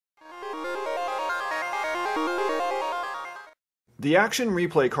The Action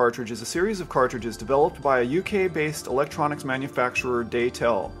Replay cartridge is a series of cartridges developed by a UK-based electronics manufacturer,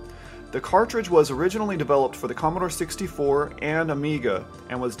 Daytel. The cartridge was originally developed for the Commodore 64 and Amiga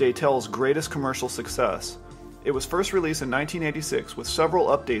and was Daytel's greatest commercial success. It was first released in 1986 with several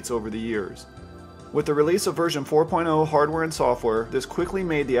updates over the years. With the release of version 4.0 hardware and software, this quickly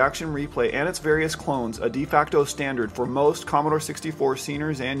made the Action Replay and its various clones a de facto standard for most Commodore 64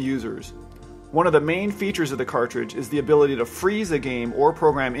 sceners and users. One of the main features of the cartridge is the ability to freeze a game or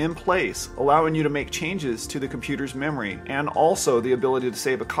program in place, allowing you to make changes to the computer's memory, and also the ability to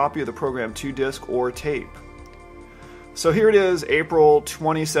save a copy of the program to disk or tape. So here it is, April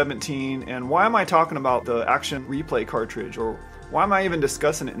 2017, and why am I talking about the Action Replay cartridge, or why am I even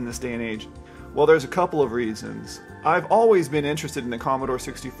discussing it in this day and age? Well, there's a couple of reasons. I've always been interested in the Commodore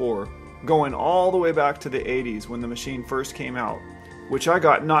 64, going all the way back to the 80s when the machine first came out, which I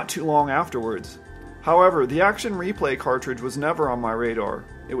got not too long afterwards. However, the Action Replay cartridge was never on my radar.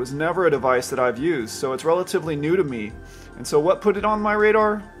 It was never a device that I've used, so it's relatively new to me. And so what put it on my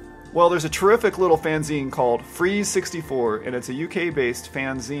radar? Well, there's a terrific little fanzine called CCS64, and it's a UK-based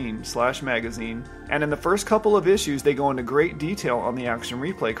fanzine / magazine, and in the first couple of issues they go into great detail on the Action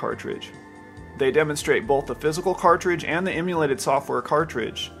Replay cartridge. They demonstrate both the physical cartridge and the emulated software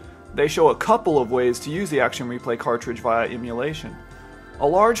cartridge. They show a couple of ways to use the Action Replay cartridge via emulation. A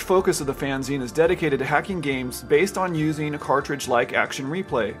large focus of the fanzine is dedicated to hacking games based on using a cartridge like Action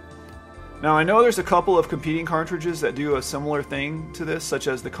Replay. Now, I know there's a couple of competing cartridges that do a similar thing to this, such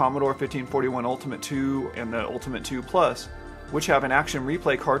as the Commodore 1541 Ultimate 2 and the Ultimate 2 Plus, which have an Action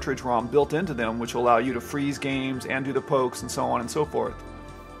Replay cartridge ROM built into them, which will allow you to freeze games and do the pokes and so on and so forth.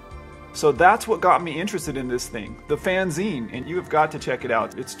 So that's what got me interested in this thing, the fanzine, and you have got to check it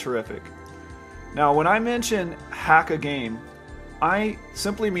out. It's terrific. Now, when I mention hack a game, I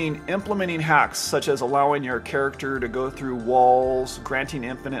simply mean implementing hacks such as allowing your character to go through walls, granting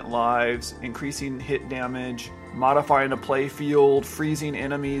infinite lives, increasing hit damage, modifying a play field, freezing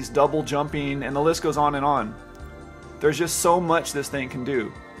enemies, double jumping, and the list goes on and on. There's just so much this thing can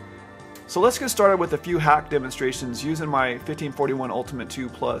do. So let's get started with a few hack demonstrations using my 1541 Ultimate 2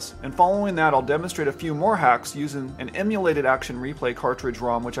 Plus, and following that I'll demonstrate a few more hacks using an emulated Action Replay cartridge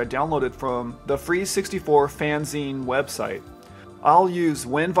ROM which I downloaded from the Free64 fanzine website. I'll use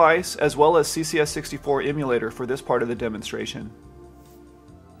Vise as well as CCS64 emulator for this part of the demonstration.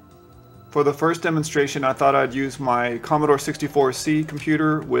 For the first demonstration I thought I'd use my Commodore 64C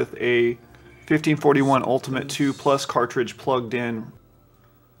computer with a 1541 Ultimate 2 Plus cartridge plugged in.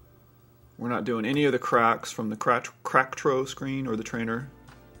 We're not doing any of the cracks from the Cracktro screen or the trainer.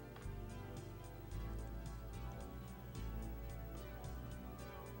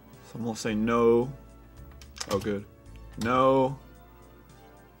 So I'm going to say no. Oh good. No.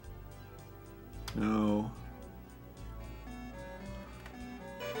 No.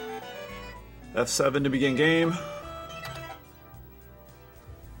 F7 to begin game.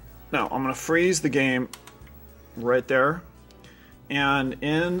 Now I'm going to freeze the game right there. And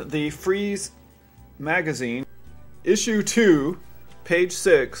in the Freeze magazine, issue 2, page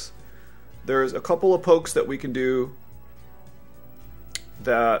 6, there's a couple of pokes that we can do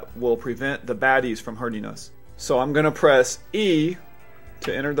that will prevent the baddies from hurting us. So I'm going to press E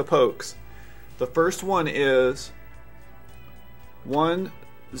to enter the pokes. The first one is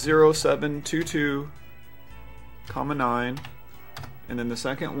 10722, 9, and then the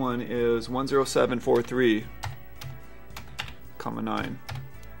second one is 10743, 9.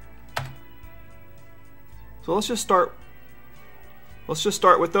 So let's just start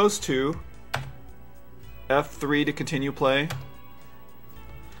with those two. F3 to continue play.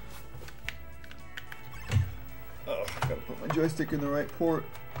 Oh, gotta put my joystick in the right port.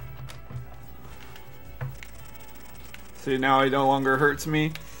 See, now he no longer hurts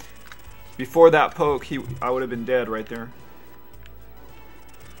me. Before that poke, I would have been dead right there.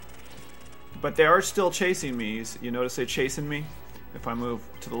 But they are still chasing me. You notice they chasing me? If I move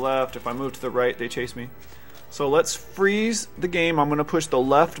to the left, if I move to the right, they chase me. So let's freeze the game. I'm going to push the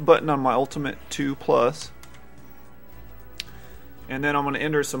left button on my Ultimate 2 Plus. And then I'm going to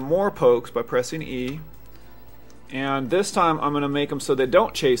enter some more pokes by pressing E. And this time I'm going to make them so they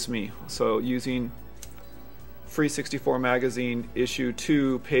don't chase me. So using Free64 magazine, issue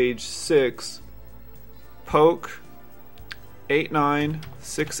 2, page 6, poke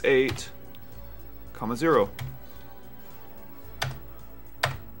 8968, 0.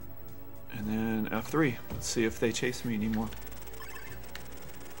 And then F3. Let's see if they chase me anymore.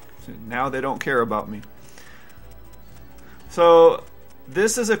 Now they don't care about me. So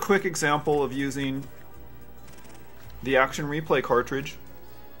this is a quick example of using the Action Replay cartridge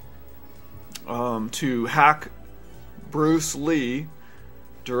to hack Bruce Lee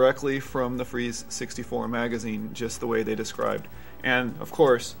directly from the Freeze 64 magazine, just the way they described. And of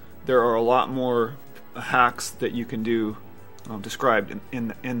course, there are a lot more hacks that you can do described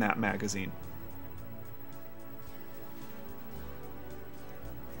in that magazine.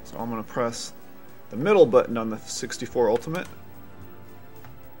 So I'm going to press the middle button on the 64 Ultimate.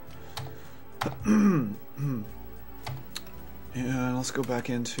 And let's go back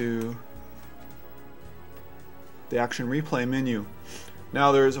into the action replay menu.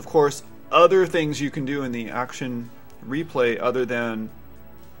 Now there's of course other things you can do in the action replay other than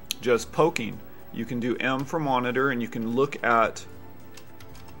just poking. You can do M for monitor, and you can look at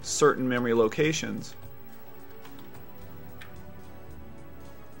certain memory locations.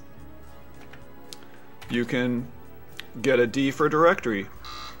 You can get a D for directory,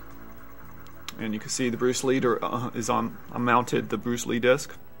 and you can see the Bruce Lee is on mounted the Bruce Lee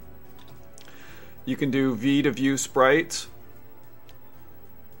disc. You can do V to view sprites,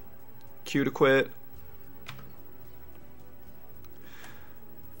 Q to quit.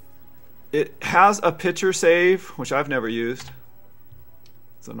 It has a picture save, which I've never used.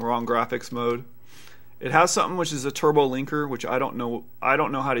 It's in the wrong graphics mode. It has something which is a turbo linker, which I don't know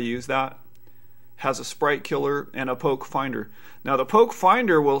how to use that. It has a sprite killer and a poke finder. Now the poke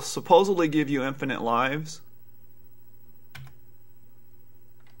finder will supposedly give you infinite lives.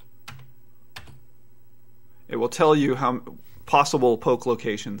 It will tell you how possible poke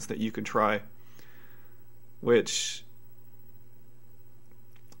locations that you can try, which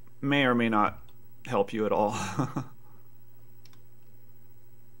may or may not help you at all.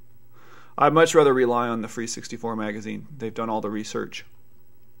 I'd much rather rely on the Free 64 magazine. They've done all the research.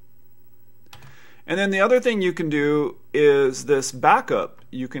 And then the other thing you can do is this backup.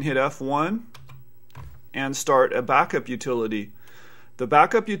 You can hit F1 and start a backup utility. The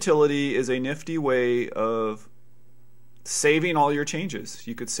backup utility is a nifty way of saving all your changes.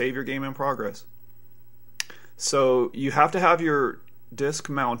 You could save your game in progress. So you have to have your disk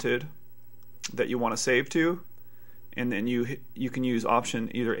mounted that you want to save to, and then you can use option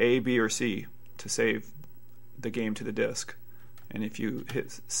either A, B, or C to save the game to the disk. And if you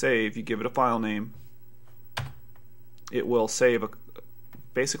hit save, you give it a file name, it will save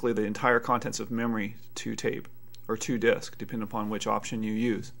basically the entire contents of memory to tape or to disk, depending upon which option you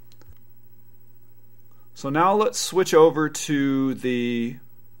use. So now let's switch over to the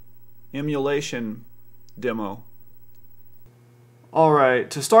emulation demo. Alright,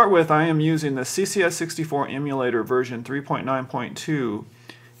 to start with, I am using the CCS64 emulator version 3.9.2,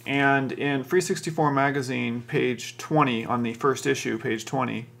 and in Free 64 magazine, page 20, on the first issue, page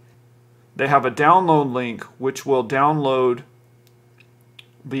 20, they have a download link which will download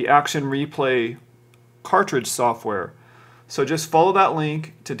the Action Replay cartridge software. So just follow that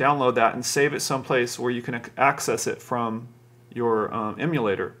link to download that and save it someplace where you can access it from your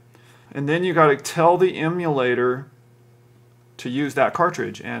emulator. And then you got to tell the emulator to use that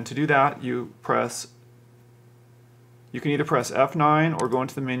cartridge, and to do that you can either press F9 or go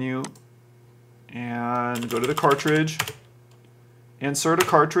into the menu and go to the cartridge, insert a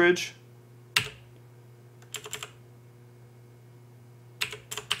cartridge,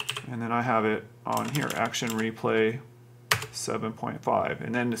 and then I have it on here, Action Replay 7.5,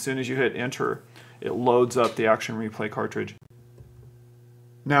 and then as soon as you hit enter it loads up the Action Replay cartridge.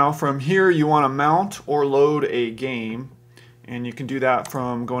 Now from here you want to mount or load a game, and you can do that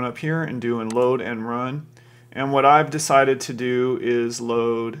from going up here and doing load and run. And what I've decided to do is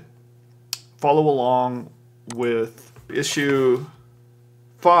follow along with issue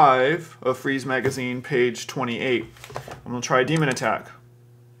 5 of Freeze magazine, page 28. I'm going to try Demon Attack.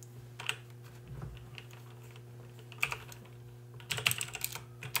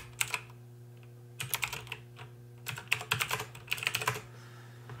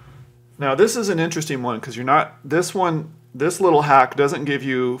 Now this is an interesting one because this little hack doesn't give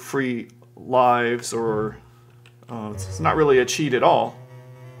you free lives, or it's not really a cheat at all.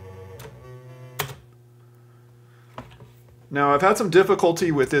 Now I've had some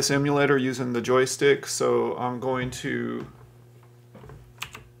difficulty with this emulator using the joystick, so I'm going to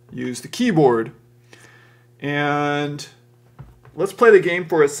use the keyboard. And let's play the game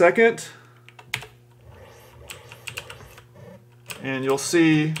for a second, and you'll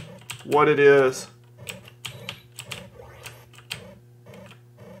see what it is.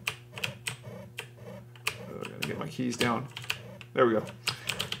 Get my keys down. There we go.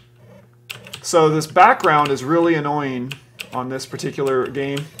 So this background is really annoying on this particular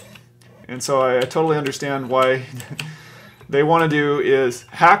game, and so I totally understand why they want to do is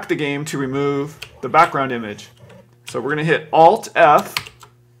hack the game to remove the background image. So we're going to hit Alt F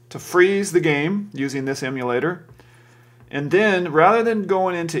to freeze the game using this emulator, And then rather than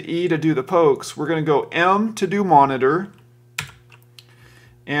going into E to do the pokes, we're going to go M to do monitor.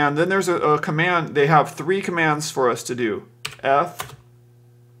 And then there's a command. They have 3 commands for us to do. F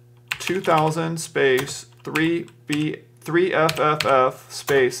 2000 space 3FFF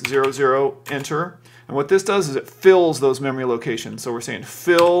space 00 enter. And what this does is it fills those memory locations. So we're saying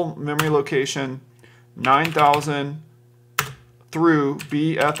fill memory location 9000 through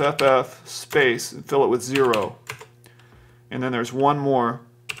BFFF space and fill it with 0. And then there's one more,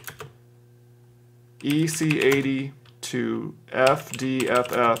 EC80 to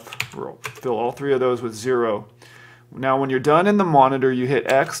FDFF. We'll fill all 3 of those with 0. Now when you're done in the monitor, you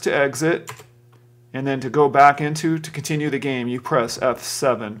hit X to exit, and then to go back to continue the game, you press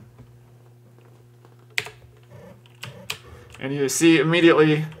F7. And you see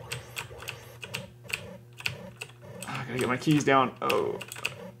immediately, I gotta get my keys down. Oh,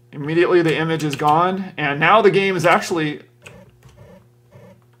 immediately the image is gone, and now the game is actually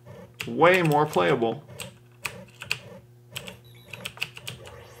way more playable.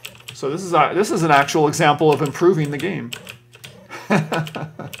 So this is an actual example of improving the game.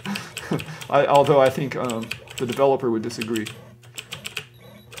 Although I think the developer would disagree.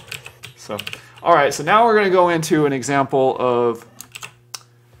 So, all right. So now we're going to go into an example of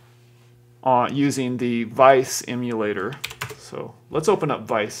using the Vise emulator. So let's open up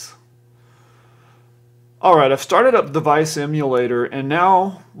Vise. Alright, I've started up the Vise emulator, and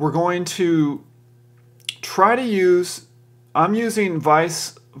now we're going to try to use, I'm using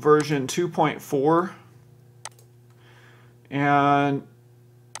Vise version 2.4, and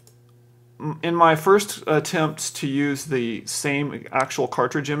in my first attempt to use the same actual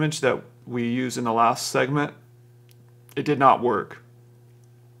cartridge image that we used in the last segment, it did not work.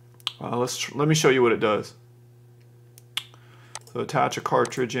 Let me show you what it does. So attach a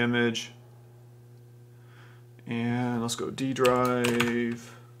cartridge image. And let's go D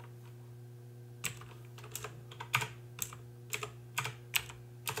drive.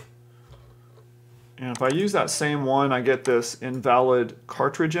 And if I use that same one, I get this invalid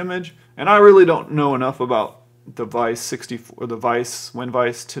cartridge image. And I really don't know enough about the Vise 64 or the Vise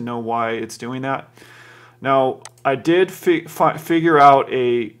WinVise to know why it's doing that. Now, I did figure out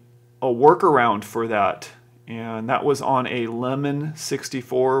a workaround for that, and that was on a Lemon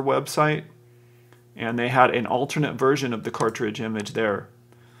 64 website. And they had an alternate version of the cartridge image there.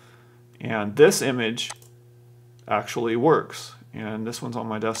 And this image actually works. And this one's on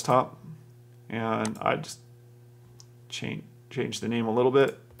my desktop. And I just changed the name a little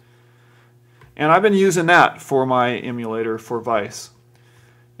bit. And I've been using that for my emulator for Vise.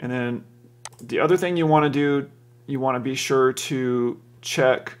 And then the other thing you want to do, you want to be sure to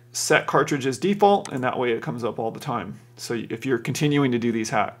check set cartridge as default, and that way it comes up all the time. So if you're continuing to do these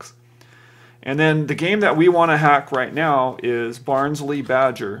hacks. And then the game that we want to hack right now is Barnsley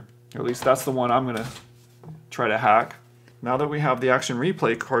Badger. Or at least that's the one I'm going to try to hack. Now that we have the Action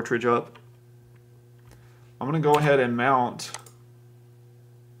Replay cartridge up, I'm going to go ahead and mount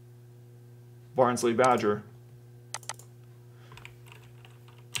Barnsley Badger.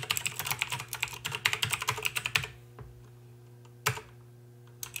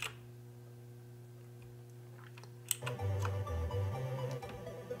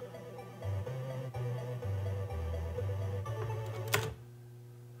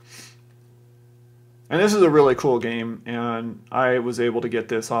 And this is a really cool game, and I was able to get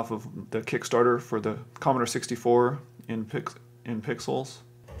this off of the Kickstarter for the Commodore 64 in pixels.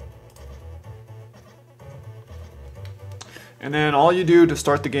 And then all you do to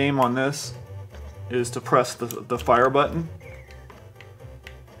start the game on this is to press the fire button.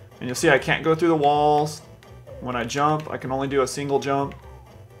 And you'll see I can't go through the walls. When I jump, I can only do a single jump.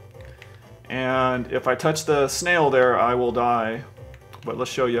 And if I touch the snail there, I will die. But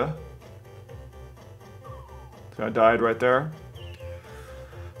let's show you. So I died right there.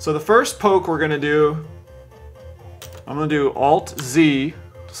 So the first poke we're going to do, I'm going to do Alt-Z.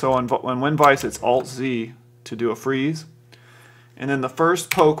 So on WinVise it's Alt-Z to do a freeze. And then the first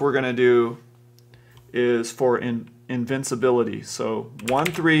poke we're going to do is for invincibility. So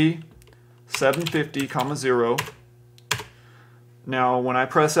 13750, 0. Now when I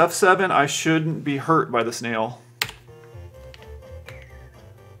press F7, I shouldn't be hurt by the snail.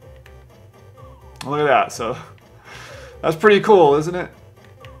 Look at that. So that's pretty cool, isn't it?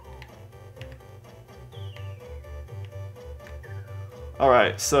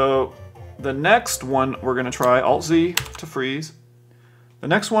 Alright, so the next one we're going to try, Alt-Z to freeze. The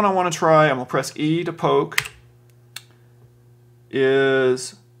next one I want to try, I'm going to press E to poke,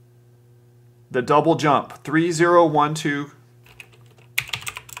 is the double jump,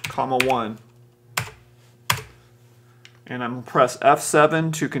 3012, 1. And I'm going to press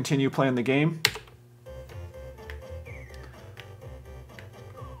F7 to continue playing the game.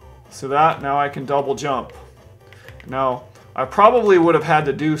 So that, now I can double jump. Now, I probably would have had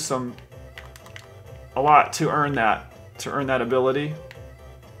to do a lot to earn that ability.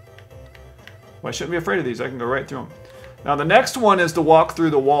 Well, I shouldn't be afraid of these. I can go right through them. Now the next one is to walk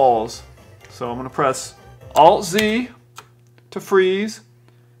through the walls. So I'm going to press Alt-Z to freeze,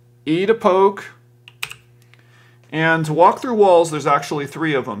 E to poke, and to walk through walls there's actually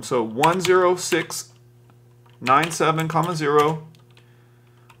 3 of them. So 10697, 0,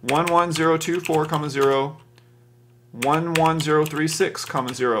 11024, 0, 11036,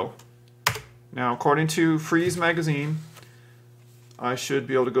 0. Now according to Freeze magazine, I should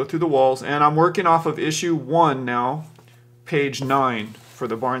be able to go through the walls, and I'm working off of issue 1 now, page 9 for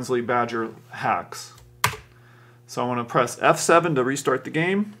the Barnsley Badger hacks. So I'm going to press F7 to restart the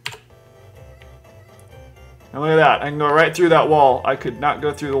game. And look at that, I can go right through that wall. I could not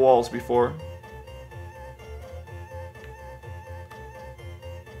go through the walls before.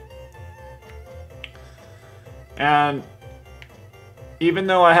 And even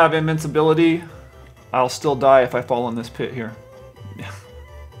though I have invincibility, I'll still die if I fall in this pit here.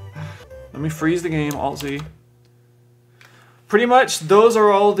 Let me freeze the game, Alt-Z. Pretty much those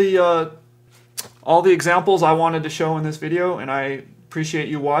are all the examples I wanted to show in this video, and I appreciate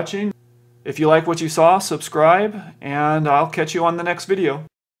you watching. If you like what you saw, subscribe, and I'll catch you on the next video.